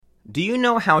Do you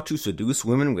know how to seduce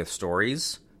women with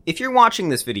stories? If you're watching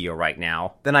this video right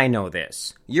now, then I know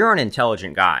this. You're an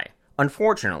intelligent guy.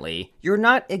 Unfortunately, you're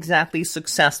not exactly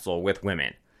successful with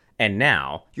women. And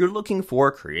now, you're looking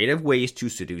for creative ways to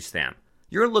seduce them.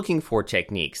 You're looking for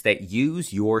techniques that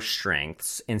use your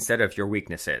strengths instead of your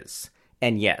weaknesses.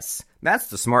 And yes, that's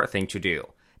the smart thing to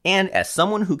do. And as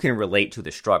someone who can relate to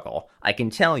the struggle, I can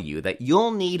tell you that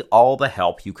you'll need all the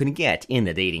help you can get in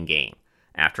the dating game.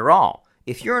 After all,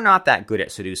 if you're not that good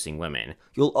at seducing women,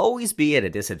 you'll always be at a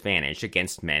disadvantage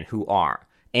against men who are.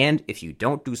 And if you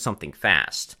don't do something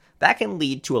fast, that can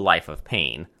lead to a life of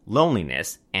pain,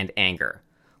 loneliness, and anger.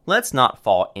 Let's not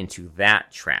fall into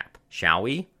that trap, shall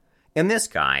we? In this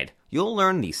guide, you'll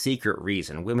learn the secret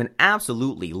reason women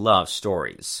absolutely love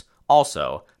stories.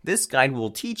 Also, this guide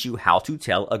will teach you how to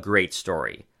tell a great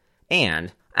story.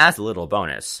 And, as a little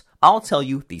bonus, I'll tell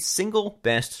you the single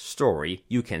best story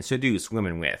you can seduce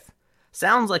women with.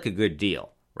 Sounds like a good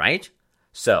deal, right?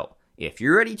 So, if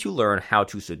you're ready to learn how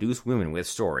to seduce women with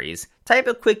stories, type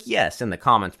a quick yes in the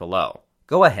comments below.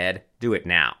 Go ahead, do it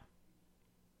now.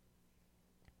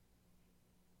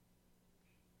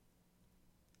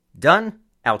 Done?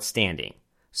 Outstanding.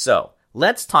 So,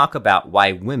 let's talk about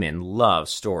why women love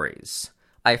stories.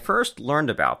 I first learned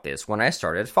about this when I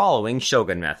started following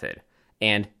Shogun Method.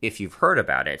 And if you've heard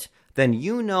about it, then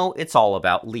you know it's all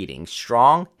about leading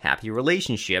strong, happy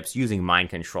relationships using mind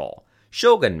control.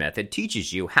 Shogun Method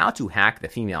teaches you how to hack the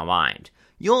female mind.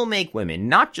 You'll make women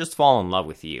not just fall in love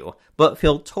with you, but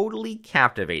feel totally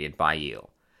captivated by you.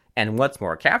 And what's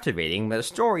more captivating than a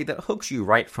story that hooks you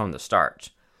right from the start?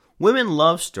 Women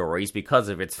love stories because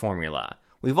of its formula.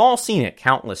 We've all seen it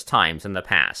countless times in the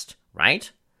past, right?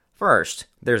 First,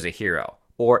 there's a hero,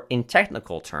 or in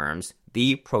technical terms,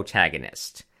 the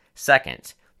protagonist.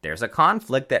 Second, there's a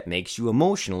conflict that makes you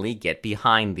emotionally get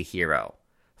behind the hero.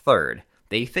 Third,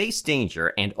 they face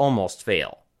danger and almost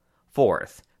fail.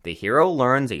 Fourth, the hero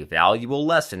learns a valuable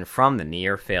lesson from the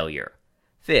near failure.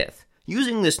 Fifth,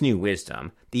 using this new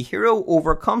wisdom, the hero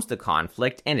overcomes the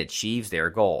conflict and achieves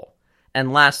their goal.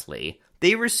 And lastly,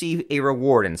 they receive a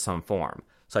reward in some form,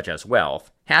 such as wealth,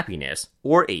 happiness,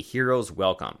 or a hero's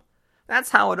welcome.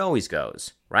 That's how it always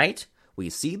goes, right? We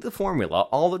see the formula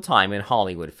all the time in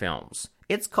Hollywood films.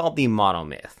 It's called the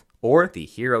Monomyth, or the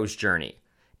hero's journey.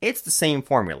 It's the same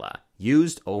formula,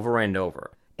 used over and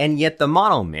over, and yet the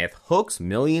Monomyth hooks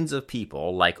millions of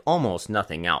people like almost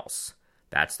nothing else.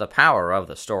 That's the power of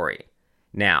the story.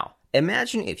 Now,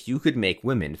 imagine if you could make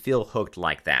women feel hooked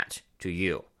like that, to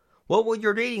you. What would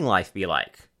your dating life be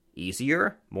like?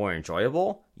 Easier? More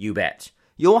enjoyable? You bet.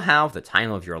 You'll have the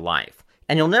time of your life,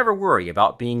 and you'll never worry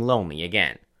about being lonely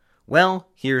again. Well,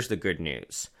 here's the good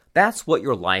news. That's what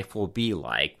your life will be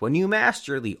like when you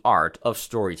master the art of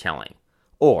storytelling.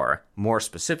 Or, more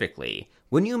specifically,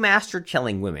 when you master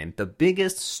telling women the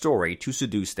biggest story to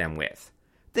seduce them with.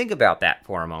 Think about that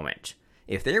for a moment.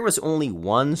 If there was only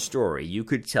one story you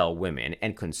could tell women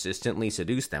and consistently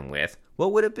seduce them with,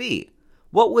 what would it be?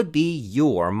 What would be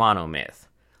your monomyth?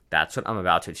 That's what I'm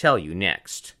about to tell you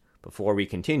next. Before we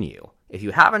continue, if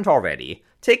you haven't already,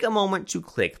 take a moment to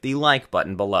click the like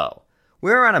button below.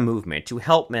 We're on a movement to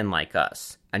help men like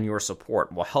us, and your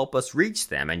support will help us reach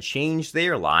them and change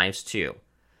their lives too.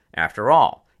 After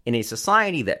all, in a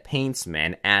society that paints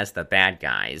men as the bad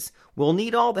guys, we'll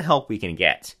need all the help we can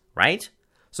get, right?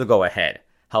 So go ahead,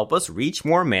 help us reach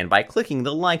more men by clicking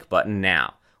the like button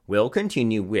now. We'll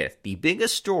continue with the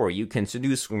biggest story you can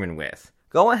seduce women with.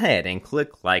 Go ahead and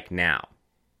click like now.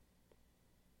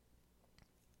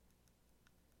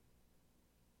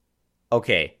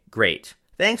 Okay, great.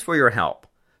 Thanks for your help.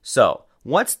 So,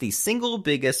 what's the single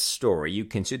biggest story you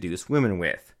can seduce women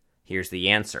with? Here's the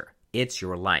answer. It's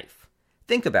your life.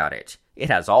 Think about it. It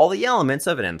has all the elements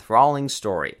of an enthralling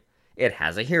story. It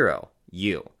has a hero,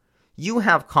 you. You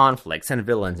have conflicts and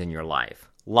villains in your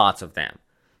life. Lots of them.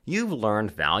 You've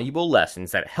learned valuable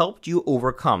lessons that helped you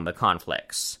overcome the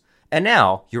conflicts. And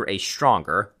now, you're a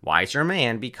stronger, wiser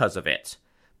man because of it.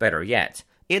 Better yet,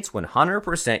 it's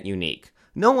 100% unique.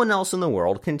 No one else in the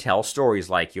world can tell stories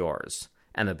like yours.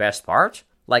 And the best part?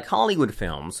 Like Hollywood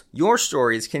films, your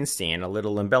stories can stand a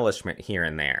little embellishment here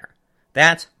and there.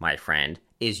 That, my friend,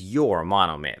 is your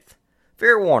monomyth.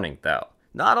 Fair warning, though,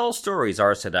 not all stories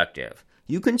are seductive.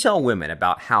 You can tell women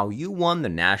about how you won the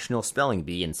National Spelling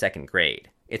Bee in 2nd grade.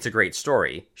 It's a great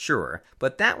story, sure,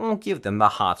 but that won't give them the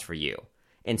hots for you.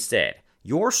 Instead,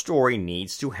 your story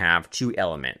needs to have two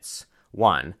elements.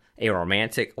 1, a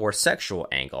romantic or sexual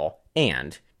angle,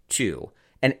 and 2,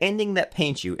 an ending that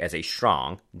paints you as a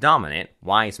strong, dominant,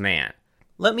 wise man.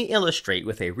 Let me illustrate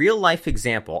with a real-life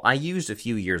example I used a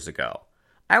few years ago.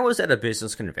 I was at a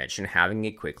business convention having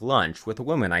a quick lunch with a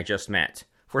woman I just met.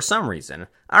 For some reason,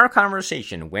 our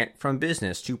conversation went from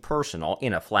business to personal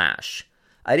in a flash.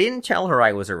 I didn't tell her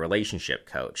I was a relationship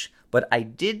coach, but I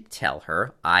did tell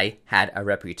her I had a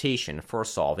reputation for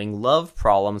solving love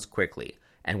problems quickly,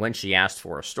 and when she asked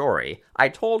for a story, I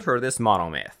told her this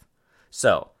monomyth.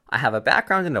 So, I have a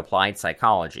background in applied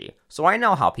psychology, so I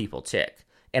know how people tick,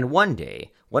 and one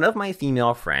day, one of my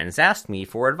female friends asked me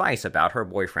for advice about her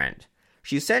boyfriend.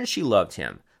 She said she loved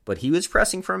him, but he was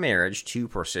pressing for marriage too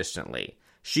persistently.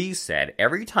 She said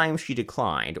every time she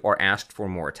declined or asked for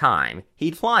more time,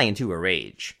 he'd fly into a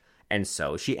rage. And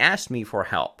so she asked me for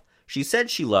help. She said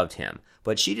she loved him,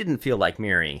 but she didn't feel like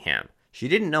marrying him. She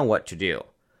didn't know what to do.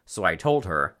 So I told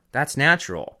her, that's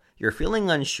natural. You're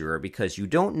feeling unsure because you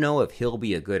don't know if he'll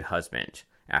be a good husband.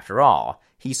 After all,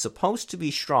 he's supposed to be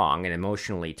strong and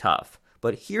emotionally tough.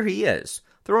 But here he is,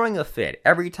 throwing a fit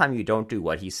every time you don't do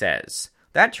what he says.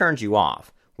 That turns you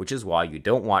off, which is why you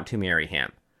don't want to marry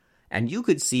him. And you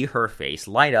could see her face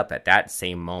light up at that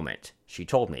same moment. She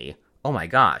told me, oh my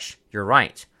gosh, you're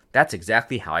right. That's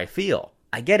exactly how I feel.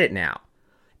 I get it now.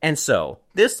 And so,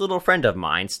 this little friend of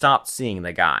mine stopped seeing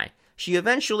the guy. She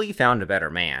eventually found a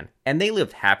better man, and they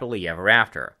lived happily ever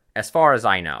after, as far as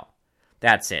I know.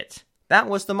 That's it. That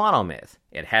was the monomyth.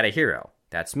 It had a hero.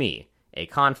 That's me. A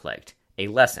conflict, a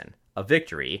lesson, a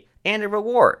victory, and a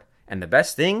reward. And the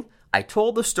best thing? I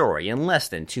told the story in less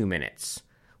than 2 minutes.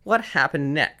 What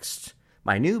happened next?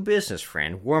 My new business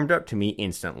friend warmed up to me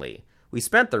instantly. We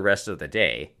spent the rest of the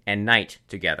day and night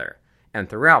together. And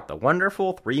throughout the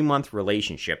wonderful 3-month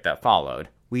relationship that followed,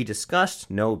 we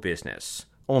discussed no business,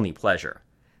 only pleasure.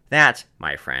 That,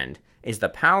 my friend, is the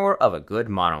power of a good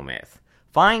monomyth.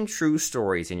 Find true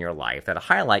stories in your life that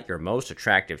highlight your most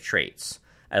attractive traits.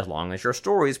 As long as your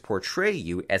stories portray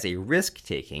you as a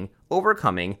risk-taking,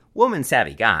 overcoming,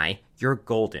 woman-savvy guy, you're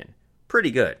golden.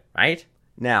 Pretty good, right?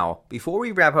 Now, before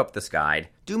we wrap up this guide,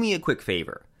 do me a quick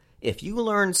favor. If you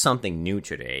learned something new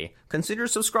today, consider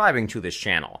subscribing to this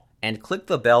channel, and click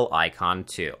the bell icon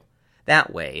too.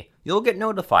 That way, you'll get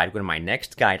notified when my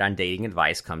next guide on dating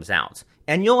advice comes out,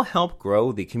 and you'll help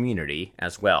grow the community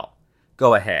as well.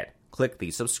 Go ahead, click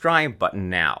the subscribe button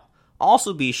now.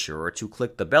 Also be sure to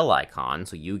click the bell icon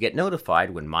so you get notified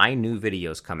when my new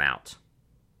videos come out.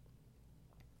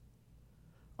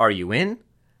 Are you in?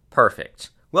 Perfect.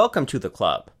 Welcome to the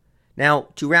club. Now,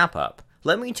 to wrap up,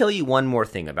 let me tell you one more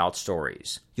thing about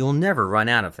stories. You'll never run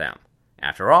out of them.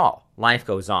 After all, life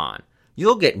goes on.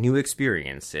 You'll get new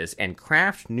experiences and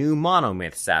craft new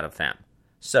monomyths out of them.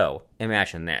 So,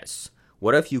 imagine this.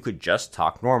 What if you could just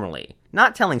talk normally,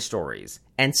 not telling stories,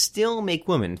 and still make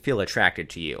women feel attracted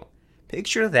to you?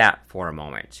 Picture that for a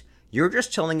moment. You're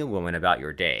just telling a woman about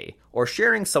your day, or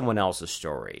sharing someone else's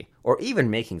story, or even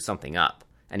making something up.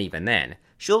 And even then,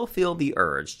 she'll feel the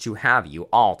urge to have you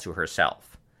all to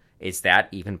herself. Is that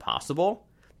even possible?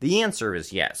 The answer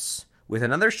is yes, with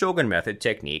another Shogun method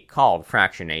technique called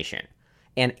fractionation.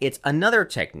 And it's another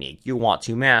technique you want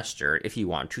to master if you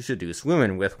want to seduce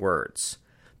women with words.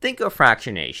 Think of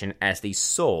fractionation as the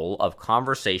soul of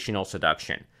conversational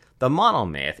seduction. The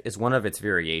monomyth is one of its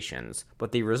variations,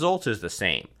 but the result is the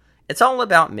same. It's all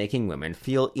about making women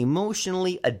feel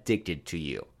emotionally addicted to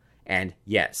you. And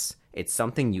yes, it's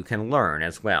something you can learn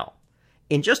as well.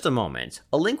 In just a moment,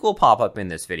 a link will pop up in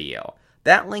this video.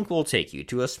 That link will take you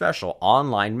to a special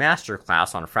online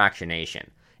masterclass on fractionation.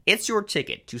 It's your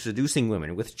ticket to seducing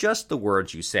women with just the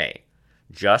words you say.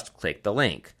 Just click the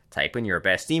link, type in your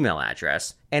best email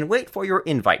address, and wait for your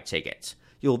invite ticket.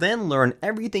 You'll then learn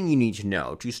everything you need to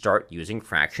know to start using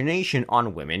fractionation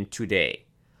on women today.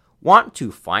 Want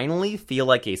to finally feel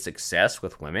like a success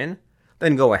with women?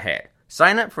 Then go ahead,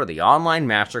 sign up for the online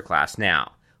masterclass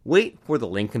now. Wait for the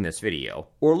link in this video,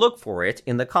 or look for it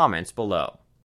in the comments below.